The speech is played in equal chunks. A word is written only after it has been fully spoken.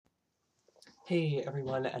Hey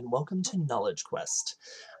everyone, and welcome to Knowledge Quest.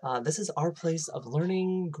 This is our place of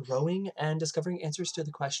learning, growing, and discovering answers to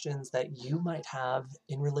the questions that you might have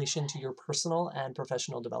in relation to your personal and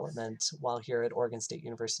professional development while here at Oregon State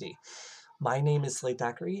University. My name is Slade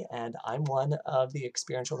Thackeray, and I'm one of the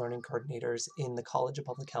experiential learning coordinators in the College of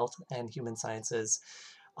Public Health and Human Sciences.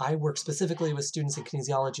 I work specifically with students in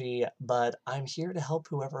kinesiology, but I'm here to help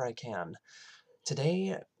whoever I can.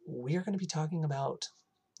 Today, we are going to be talking about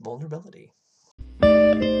vulnerability.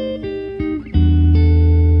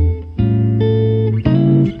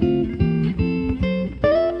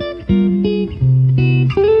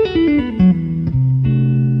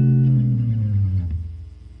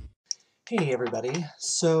 Hey everybody,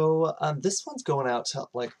 so this one's going out to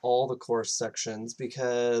like all the course sections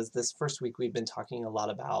because this first week we've been talking a lot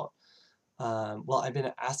about, I've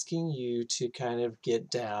been asking you to kind of get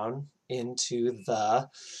down into the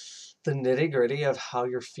nitty-gritty of how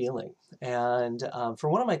you're feeling. And for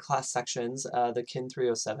one of my class sections, the Kin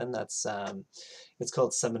 307, it's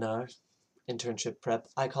called Seminar Internship Prep.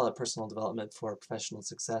 I call it Personal Development for Professional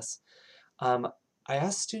Success. I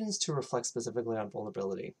asked students to reflect specifically on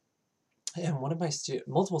vulnerability. And one of my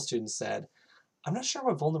multiple students said, I'm not sure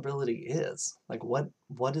what vulnerability is. Like, what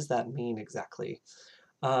does that mean exactly?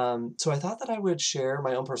 So I thought that I would share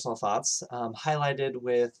my own personal thoughts, highlighted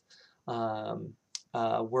with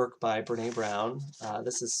work by Brene Brown.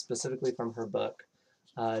 This is specifically from her book,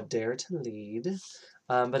 Dare to Lead,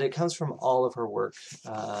 but it comes from all of her work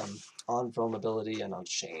on vulnerability and on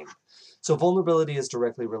shame. So vulnerability is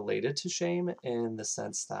directly related to shame in the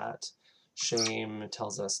sense that shame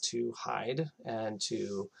tells us to hide and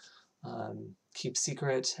to keep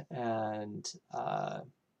secret and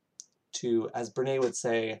to, as Brene would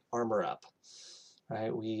say, armor up,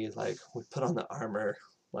 right? We put on the armor,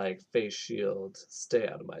 like face shield, stay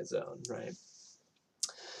out of my zone, right?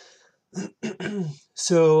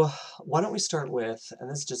 So why don't we start with, and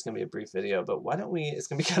this is just going to be a brief video, but it's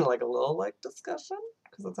going to be kind of like a little like discussion,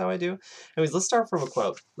 because that's how I do. Anyways, let's start from a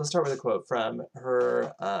quote. Let's start with a quote from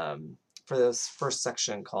her for this first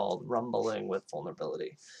section called Rumbling with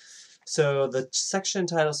Vulnerability. So the section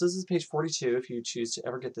title, so this is page 42 if you choose to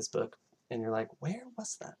ever get this book, and you're like, where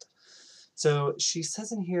was that? So she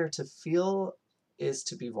says in here, to feel is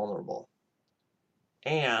to be vulnerable.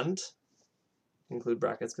 And include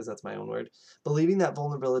brackets because that's my own word. Believing that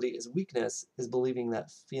vulnerability is weakness is believing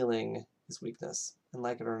that feeling is weakness. And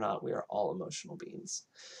like it or not, we are all emotional beings.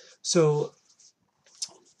 So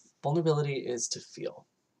vulnerability is to feel.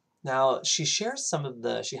 Now, she highlights some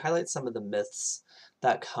of the myths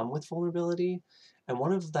that come with vulnerability. And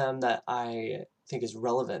one of them that I think is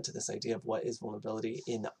relevant to this idea of what is vulnerability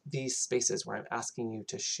in these spaces where I'm asking you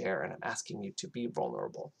to share and I'm asking you to be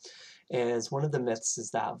vulnerable is one of the myths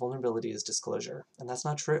is that vulnerability is disclosure, and that's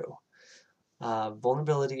not true.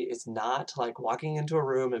 Vulnerability is not like walking into a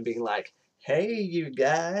room and being like, hey, you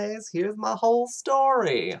guys, here's my whole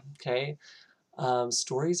story, okay?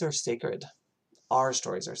 Stories are sacred. Our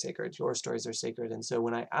stories are sacred. Your stories are sacred. And so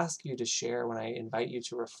when I ask you to share, when I invite you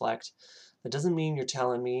to reflect, that doesn't mean you're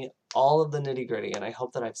telling me all of the nitty-gritty, and I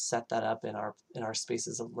hope that I've set that up in our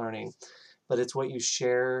spaces of learning. But it's what you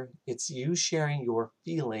share, it's you sharing your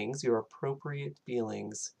feelings, your appropriate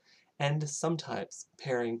feelings, and sometimes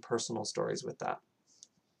pairing personal stories with that.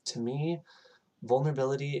 To me,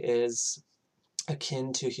 vulnerability is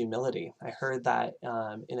akin to humility. I heard that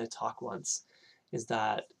in a talk once, is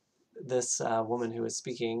that this woman who was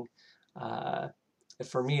speaking, uh,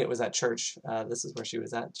 for me it was at church, this is where she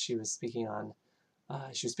was at, she was speaking on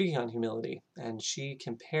humility, and she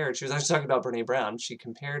was actually talking about Brene Brown, she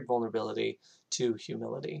compared vulnerability to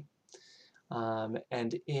humility.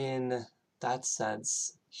 And in that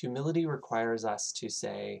sense, humility requires us to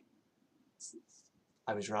say,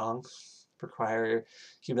 I was wrong.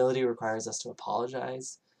 Humility requires us to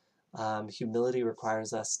apologize. Humility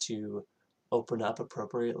requires us to open up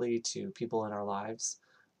appropriately to people in our lives.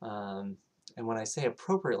 And when I say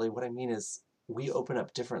appropriately, what I mean is we open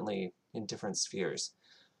up differently in different spheres.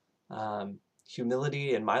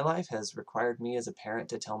 Humility in my life has required me as a parent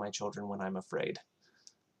to tell my children when I'm afraid,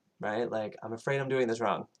 right? Like, I'm afraid I'm doing this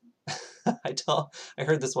wrong. I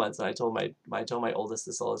heard this once, and I told my oldest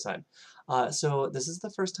this all the time. So this is the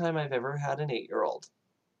first time I've ever had an 8-year-old.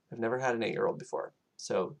 I've never had an 8-year-old before.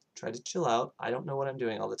 So try to chill out. I don't know what I'm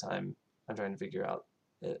doing all the time. I'm trying to figure it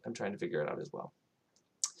out as well.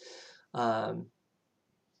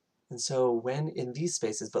 And so when in these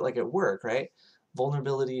spaces, but like at work, right?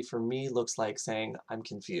 Vulnerability for me looks like saying, I'm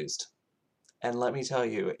confused. And let me tell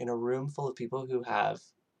you, in a room full of people who have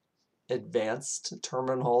advanced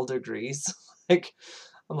terminal degrees, like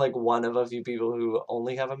I'm like one of a few people who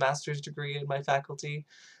only have a master's degree in my faculty.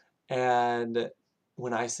 And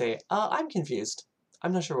when I say, I'm confused,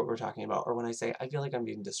 I'm not sure what we're talking about, or when I say, I feel like I'm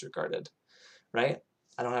being disregarded, right?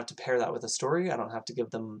 I don't have to pair that with a story. I don't have to give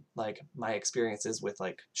them like my experiences with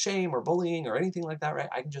like shame or bullying or anything like that, right?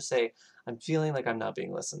 I can just say, I'm feeling like I'm not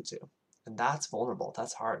being listened to. And that's vulnerable.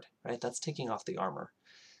 That's hard, right? That's taking off the armor.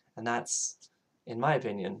 And that's, in my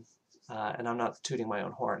opinion, and I'm not tooting my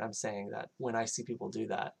own horn, I'm saying that when I see people do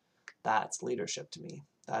that, that's leadership to me.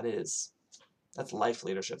 That's life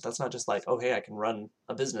leadership. That's not just like, oh, hey, I can run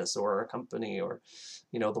a business or a company or,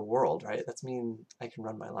 the world, right? That's mean I can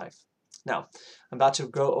run my life. Now, I'm about to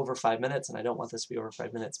go over 5 minutes, and I don't want this to be over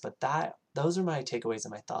 5 minutes, but those are my takeaways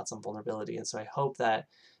and my thoughts on vulnerability. And so I hope that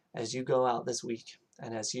as you go out this week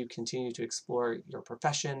and as you continue to explore your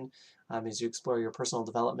profession, as you explore your personal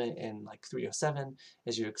development in like 307,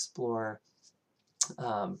 as you explore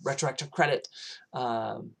retroactive credit,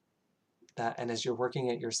 and as you're working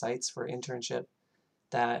at your sites for internship,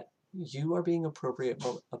 that you are being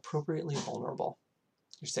appropriately vulnerable.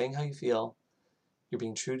 You're saying how you feel. You're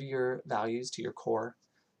being true to your values, to your core.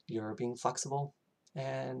 You're being flexible,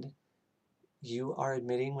 and you are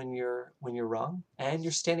admitting when you're wrong, and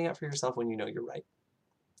you're standing up for yourself when you know you're right.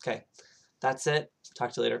 Okay, that's it.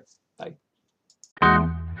 Talk to you later. Bye.